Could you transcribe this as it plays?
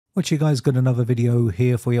What you guys, got another video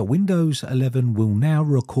here for you. Windows 11 will now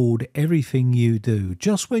record everything you do.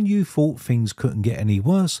 Just when you thought things couldn't get any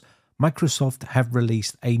worse, Microsoft have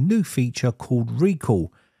released a new feature called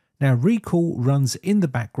Recall. Now, Recall runs in the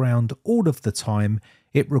background all of the time.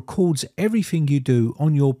 It records everything you do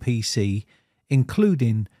on your PC,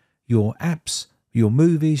 including your apps, your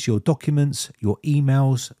movies, your documents, your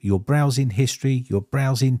emails, your browsing history, your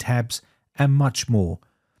browsing tabs, and much more.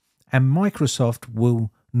 And Microsoft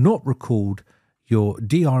will not record your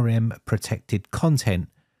DRM protected content,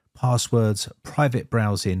 passwords, private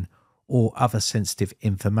browsing, or other sensitive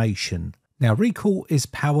information. Now, Recall is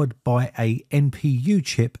powered by a NPU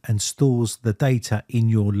chip and stores the data in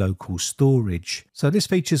your local storage. So this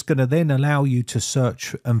feature is going to then allow you to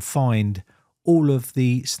search and find all of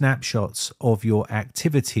the snapshots of your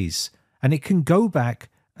activities, and it can go back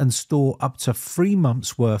and store up to 3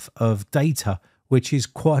 months worth of data, which is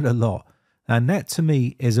quite a lot. And that to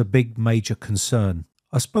me is a big major concern.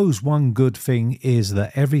 I suppose one good thing is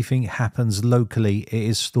that everything happens locally. It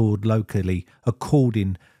is stored locally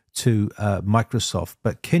according to Microsoft.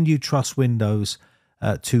 But can you trust Windows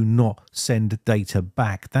to not send data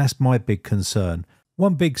back? That's my big concern.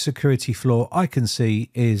 One big security flaw I can see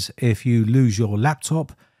is if you lose your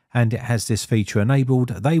laptop and it has this feature enabled,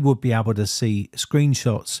 they would be able to see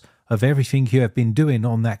screenshots of everything you have been doing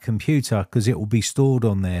on that computer because it will be stored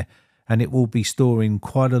on there. And it will be storing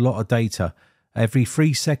quite a lot of data. Every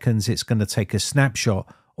 3 seconds, it's going to take a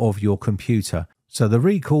snapshot of your computer. So the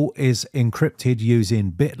Recall is encrypted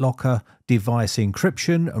using BitLocker device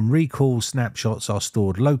encryption, and Recall snapshots are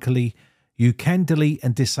stored locally. You can delete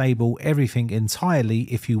and disable everything entirely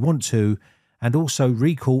if you want to. And also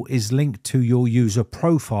Recall is linked to your user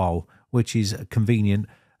profile, which is convenient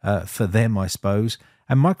for them, I suppose.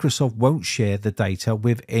 And Microsoft won't share the data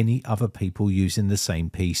with any other people using the same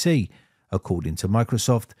PC. According to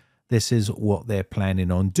Microsoft, this is what they're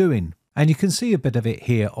planning on doing. And you can see a bit of it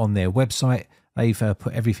here on their website. They've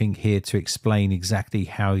put everything here to explain exactly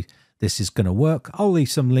how this is going to work. I'll leave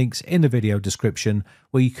some links in the video description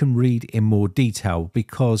where you can read in more detail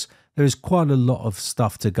because there is quite a lot of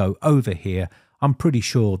stuff to go over here. I'm pretty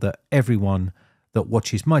sure that everyone that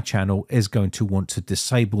watches my channel is going to want to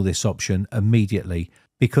disable this option immediately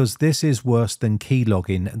because this is worse than key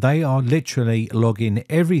logging. They are literally logging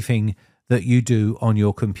everything that you do on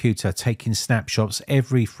your computer, taking snapshots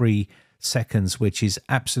every 3 seconds, which is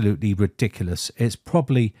absolutely ridiculous. It's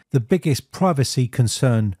probably the biggest privacy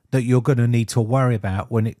concern that you're going to need to worry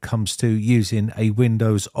about when it comes to using a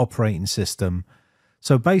Windows operating system.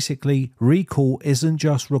 So basically, Recall isn't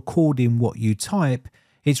just recording what you type,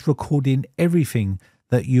 it's recording everything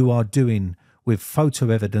that you are doing with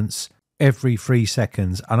photo evidence every 3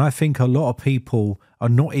 seconds. And I think a lot of people are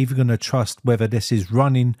not even going to trust whether this is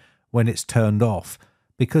running when it's turned off,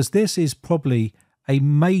 because this is probably a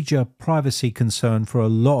major privacy concern for a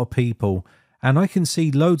lot of people. And I can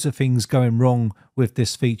see loads of things going wrong with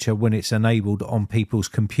this feature when it's enabled on people's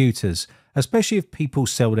computers, especially if people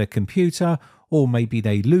sell their computer or maybe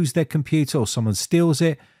they lose their computer or someone steals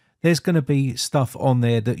it. There's going to be stuff on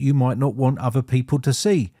there that you might not want other people to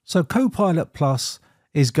see. So Copilot Plus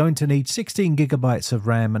is going to need 16 gigabytes of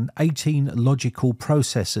RAM and 18 logical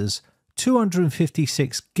processors,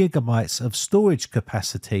 256 gigabytes of storage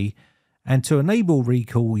capacity, and to enable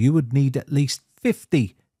Recall, you would need at least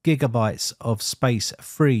 50 gigabytes of space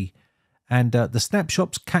free. And the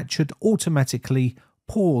snapshots captured automatically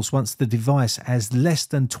pause once the device has less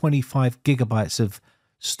than 25 gigabytes of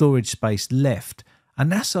storage space left.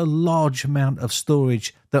 And that's a large amount of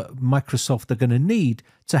storage that Microsoft are going to need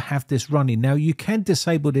to have this running. Now, you can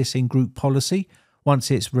disable this in group policy once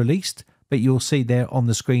it's released, but you'll see there on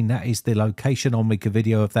the screen that is the location. I'll make a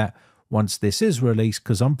video of that once this is released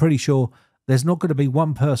because I'm pretty sure there's not going to be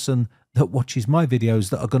one person that watches my videos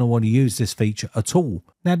that are going to want to use this feature at all.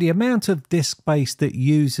 Now, the amount of disk space that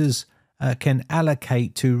users can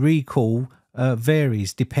allocate to Recall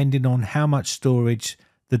varies depending on how much storage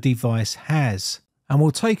the device has. And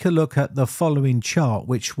we'll take a look at the following chart,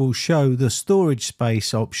 which will show the storage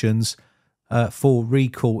space options for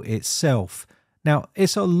Recall itself. Now,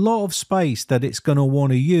 it's a lot of space that it's going to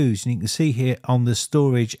want to use. And you can see here on the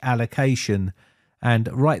storage allocation. And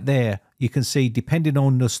right there, you can see depending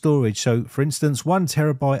on the storage. So, for instance, 1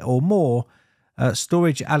 terabyte or more,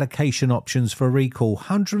 storage allocation options for Recall,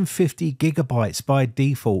 150 gigabytes by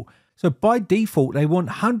default. So by default, they want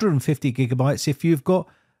 150 gigabytes if you've got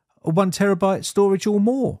 1 terabyte storage or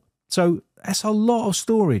more. So that's a lot of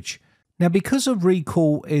storage. Now, because of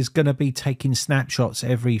Recall is going to be taking snapshots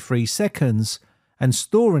every 3 seconds and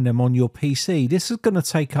storing them on your PC, this is going to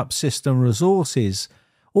take up system resources.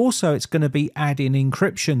 Also, it's going to be adding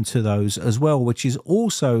encryption to those as well, which is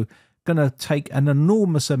also going to take an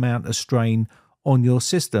enormous amount of strain on your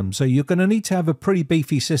system. So you're going to need to have a pretty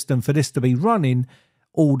beefy system for this to be running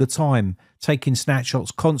all the time, taking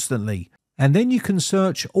snapshots constantly. And then you can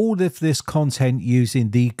search all of this content using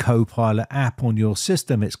the Copilot app on your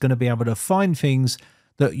system. It's going to be able to find things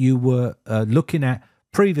that you were looking at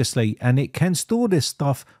previously, and it can store this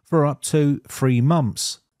stuff for up to 3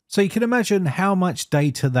 months. So you can imagine how much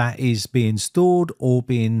data that is being stored or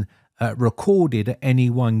being recorded at any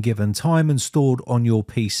one given time and stored on your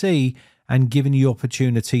PC, and giving you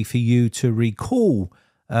opportunity for you to recall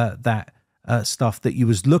that stuff that you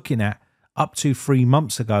was looking at up to 3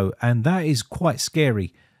 months ago. And that is quite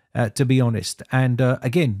scary, to be honest. And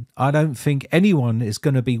again, I don't think anyone is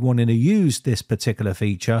going to be wanting to use this particular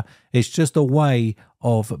feature. It's just a way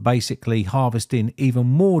of basically harvesting even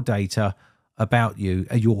more data about you,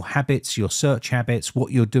 your habits, your search habits,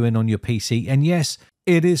 what you're doing on your PC. And yes,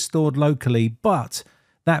 it is stored locally, but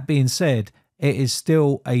that being said, it is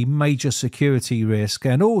still a major security risk.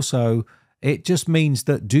 And also, it just means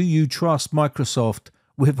that, do you trust Microsoft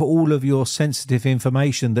with all of your sensitive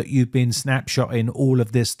information that you've been snapshotting all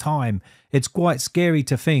of this time? It's quite scary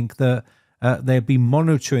to think that they'll be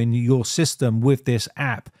monitoring your system with this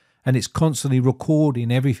app, and it's constantly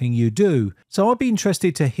recording everything you do. So I'd be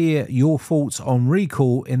interested to hear your thoughts on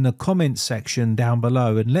recall in the comments section down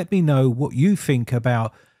below, and let me know what you think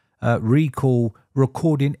about recall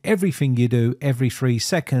recording everything you do every 3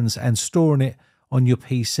 seconds and storing it on your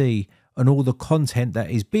PC, and all the content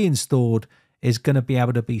that is being stored is going to be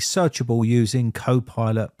able to be searchable using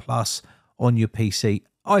Copilot Plus on your PC.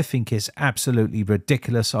 I think it's absolutely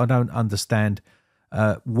ridiculous. I don't understand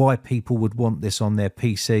why people would want this on their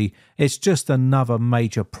PC. It's just another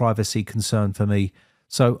major privacy concern for me.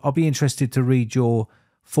 So I'll be interested to read your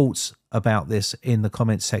thoughts about this in the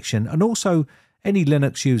comments section. And also, any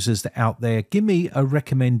Linux users that out there, give me a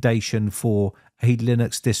recommendation for a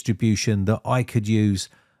Linux distribution that I could use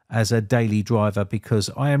as a daily driver, because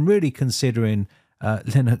I am really considering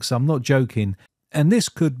Linux. I'm not joking. And this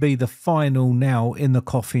could be the final nail in the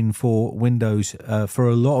coffin for Windows for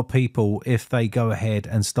a lot of people if they go ahead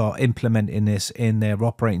and start implementing this in their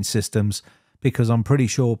operating systems, because I'm pretty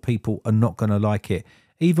sure people are not going to like it.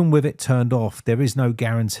 Even with it turned off, there is no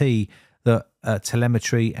guarantee that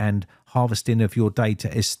telemetry and harvesting of your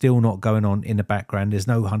data is still not going on in the background. There's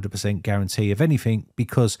no 100% guarantee of anything,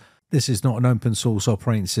 because this is not an open source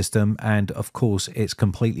operating system, and of course it's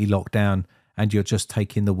completely locked down and you're just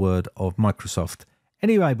taking the word of Microsoft.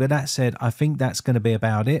 Anyway, with that said, I think that's going to be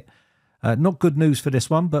about it. Not good news for this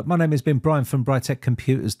one, but my name has been Brian from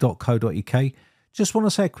briteccomputers.co.uk. Just want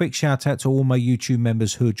to say a quick shout out to all my YouTube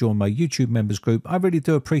members who have joined my YouTube members group. I really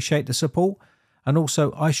do appreciate the support. And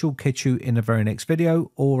also, I shall catch you in the very next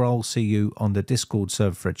video, or I'll see you on the Discord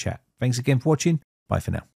server for a chat. Thanks again for watching. Bye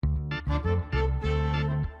for now.